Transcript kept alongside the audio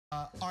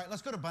All right,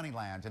 let's go to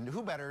Bunnyland, and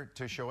who better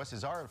to show us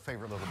is our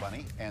favorite little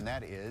bunny, and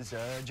that is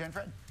Jen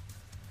Fred.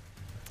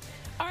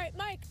 All right,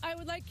 Mike, I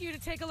would like you to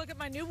take a look at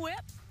my new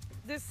whip.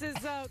 This is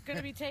going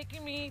to be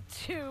taking me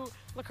to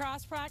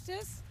lacrosse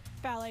practice,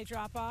 ballet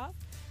drop-off,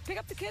 pick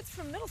up the kids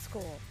from middle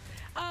school.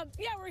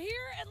 Yeah, we're here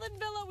at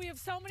Linvilla. We have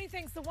so many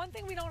things. The one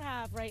thing we don't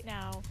have right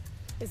now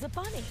is a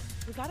bunny.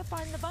 We got to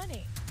find the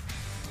bunny.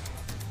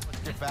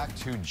 Let's get back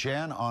to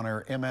Jen on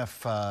her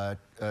MF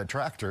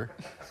tractor.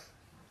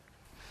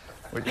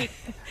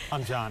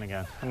 I'm John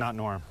again. I'm not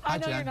Norm. I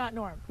know you're not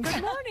Norm. Good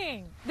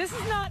morning. This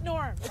is not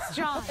Norm. It's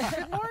John.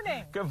 Good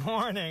morning. Good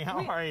morning.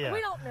 How are you?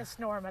 We don't miss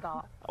Norm at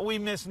all. We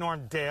miss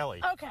Norm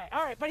daily. Okay,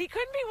 all right. But he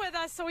couldn't be with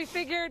us, so we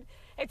figured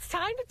it's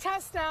time to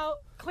test out.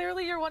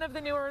 Clearly, you're one of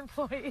the newer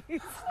employees.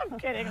 I'm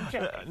kidding. I'm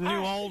joking.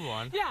 New old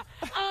one. Yeah.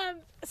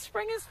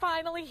 Spring is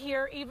finally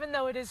here, even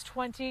though it is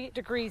 20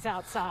 degrees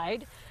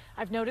outside.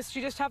 I've noticed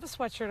you just have a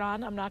sweatshirt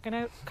on. I'm not going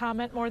to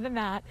comment more than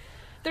that.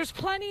 There's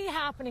plenty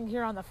happening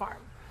here on the farm.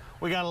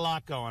 We got a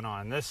lot going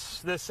on.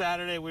 This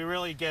Saturday, we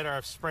really get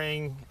our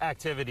spring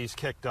activities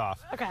kicked off.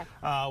 Okay.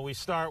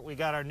 We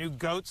got our new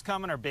goats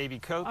coming, our baby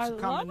goats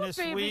coming this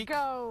week. I love a baby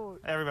goat.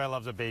 Everybody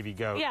loves a baby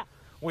goat. Yeah.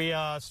 We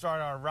start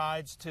our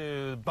rides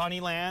to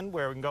Bunnyland,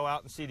 where we can go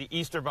out and see the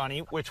Easter Bunny,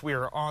 which we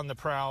are on the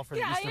prowl for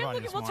the Easter Bunny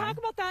this morning. We'll talk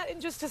about that in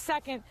just a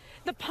second.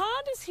 The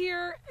pond is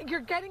here.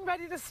 You're getting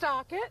ready to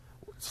stock it.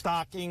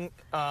 Stocking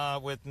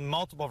with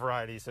multiple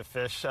varieties of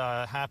fish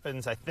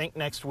happens, I think,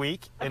 next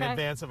week in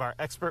advance of our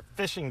Expert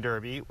Fishing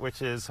Derby,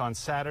 which is on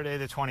Saturday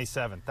the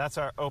 27th. That's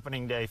our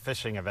opening day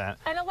fishing event.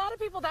 And a lot of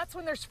people, that's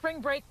when their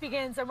spring break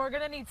begins, and we're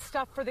going to need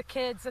stuff for the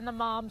kids and the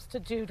moms to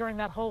do during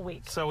that whole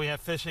week. So we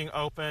have fishing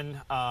open.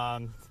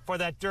 For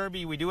that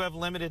derby, we do have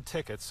limited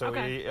tickets, so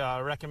we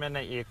recommend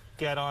that you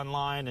get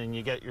online and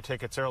you get your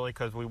tickets early,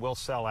 because we will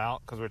sell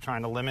out, because we're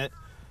trying to limit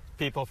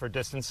people for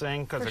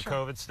distancing because of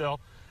COVID still.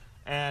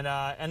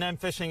 And then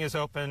fishing is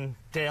open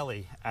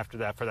daily after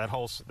that for that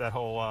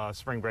whole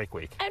spring break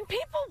week. And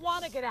people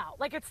want to get out.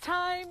 Like, it's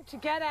time to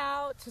get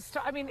out, to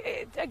start. I mean,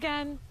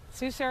 again,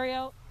 Sue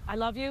Serio, I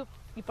love you,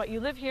 but you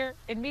live here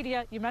in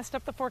media. You messed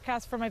up the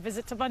forecast for my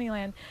visit to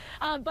Bunnyland.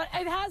 But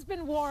it has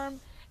been warm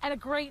and a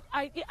great,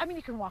 I mean,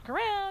 you can walk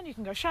around, you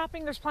can go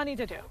shopping. There's plenty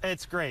to do.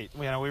 It's great.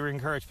 You know, we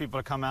encourage people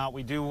to come out.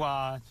 We do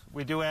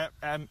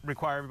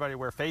require everybody to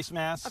wear face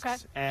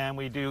masks. And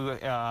we do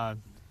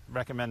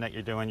recommend that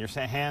you're doing your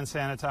hand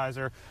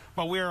sanitizer,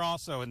 but we are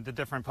also in the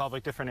different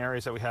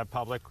areas that we have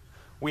public.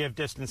 We have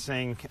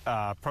distancing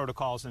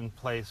protocols in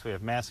place. We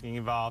have masking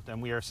involved,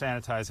 and we are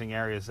sanitizing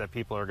areas that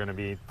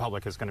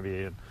public is going to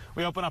be in.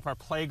 We open up our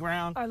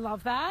playground. I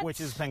love that. Which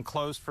has been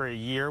closed for a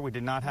year. We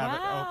did not have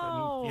it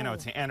open. You know,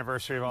 it's the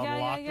anniversary of all the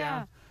lockdown.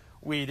 Yeah.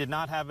 We did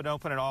not have it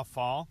open at all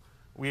fall.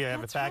 We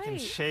have it back in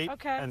shape,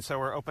 and so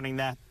we're opening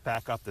that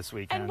back up this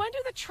weekend. And when do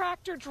the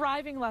tractor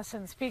driving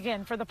lessons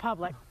begin for the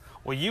public?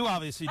 Well, you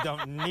obviously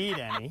don't need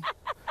any.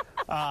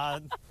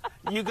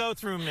 You go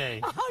through me.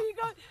 Oh, you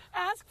go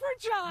ask for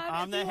John.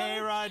 I'm the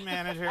hayride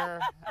manager,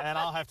 and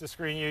I'll have to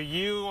screen you.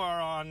 You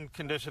are on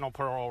conditional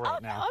parole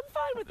right now. I'm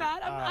fine with that.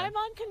 I'm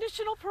on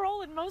conditional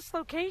parole in most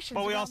locations.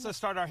 But we also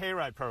start our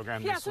hayride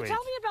program this week. Yeah, so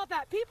tell me about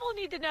that. People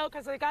need to know,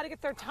 because they got to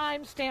get their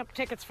time-stamped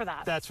tickets for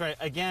that. That's right.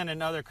 Again,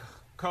 another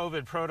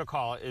COVID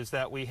protocol is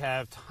that we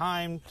have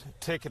timed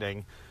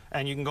ticketing,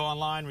 and you can go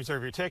online,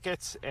 reserve your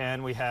tickets,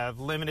 and we have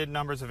limited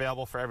numbers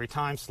available for every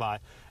time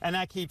slot, and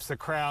that keeps the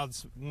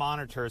crowds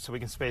monitored so we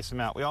can space them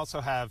out. We also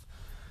have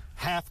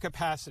half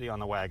capacity on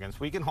the wagons.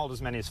 We can hold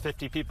as many as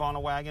 50 people on a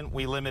wagon.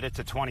 We limit it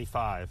to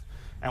 25,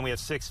 and we have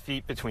 6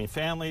 feet between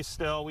families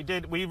still.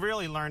 We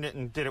really learned it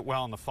and did it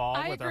well in the fall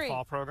with our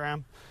fall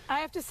program. I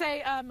have to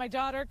say, my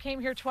daughter came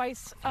here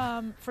twice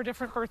for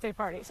different birthday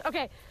parties.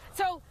 Okay,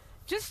 so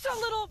just a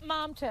little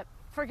mom tip.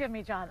 Forgive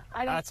me, John.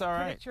 That's all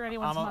right. Predict you're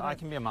anyone's mother. I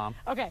can be a mom.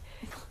 Okay.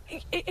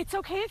 It's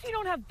okay if you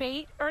don't have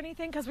bait or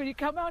anything, because when you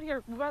come out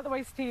here, by the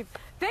way, Steve,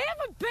 they have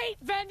a bait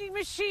vending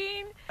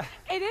machine.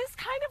 It is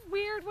kind of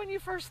weird when you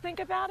first think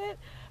about it,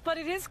 but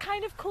it is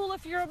kind of cool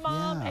if you're a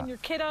mom and your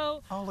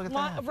kiddo. Oh, look at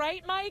that.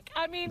 Right, Mike?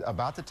 I mean,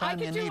 about the time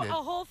you need it. I could do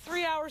a whole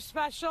 3-hour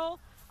special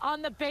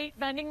on the bait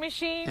vending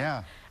machine.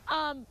 Yeah.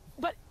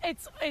 But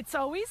it's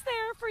always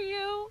there for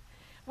you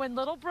when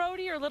little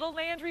Brody or little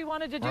Landry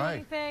wanted to do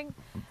anything.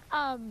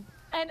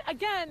 And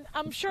again,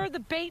 I'm sure the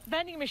bait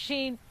vending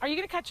machine, are you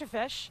going to catch a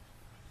fish?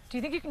 Do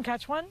you think you can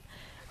catch one?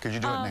 Could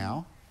you do it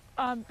now?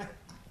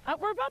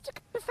 We're about to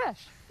catch a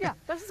fish. Yeah,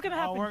 this is going to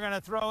happen. Oh, we're going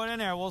to throw it in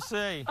there. We'll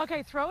see.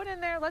 Okay, throw it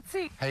in there. Let's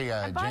see. Hey,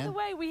 and by Jen? the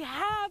way, we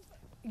have,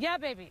 yeah,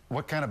 baby.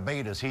 What kind of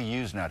bait is he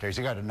using out there? Has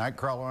he got a night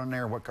crawler on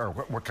there? What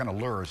kind of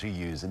lure is he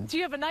using? Do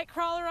you have a night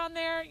crawler on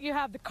there? You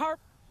have the carp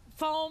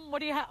foam. What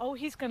do you have? Oh,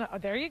 he's going to, oh,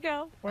 there you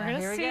go. We're going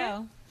to see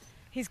it.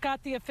 He's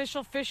got the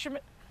official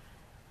fisherman.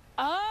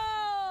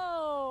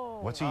 Oh!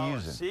 What's he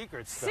using?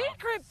 Secret stuff.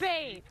 Secret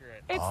bait.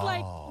 It's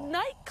like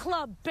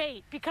nightclub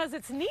bait because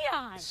it's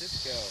neon.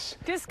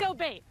 Disco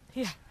bait.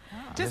 Yeah.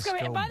 Disco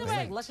bait. And by the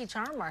way, Lucky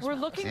Charm marshmallows. We're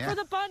looking for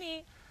the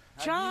bunny.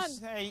 John.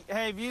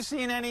 Have you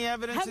seen any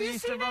evidence of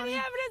Easter Bunny? Have you seen any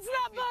evidence of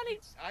that bunny?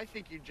 I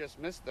think you just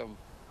missed them.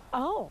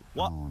 Oh.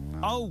 What? Oh, no.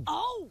 Oh,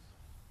 Oh.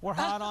 we're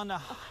hot on the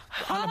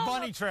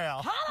bunny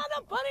trail. Hot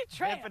on the bunny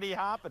trail. Hippity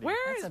hoppity. Where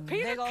That's is a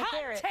Peter big old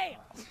carrot.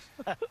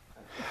 Cottontail?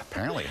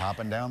 Apparently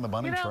hopping down the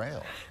bunny You know-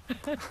 trail.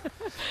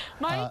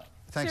 Mike,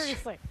 Thanks.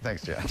 seriously.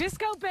 Thanks, Jen.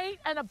 Disco bait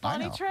and a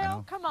bunny know, I trail?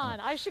 know. Come on.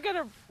 I should get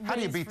a How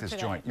do you raise beat for this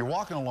today. joint? You're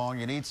walking along,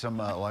 you need some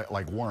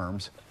like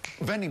worms.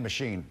 Vending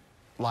machine,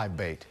 live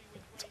bait.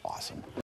 It's awesome.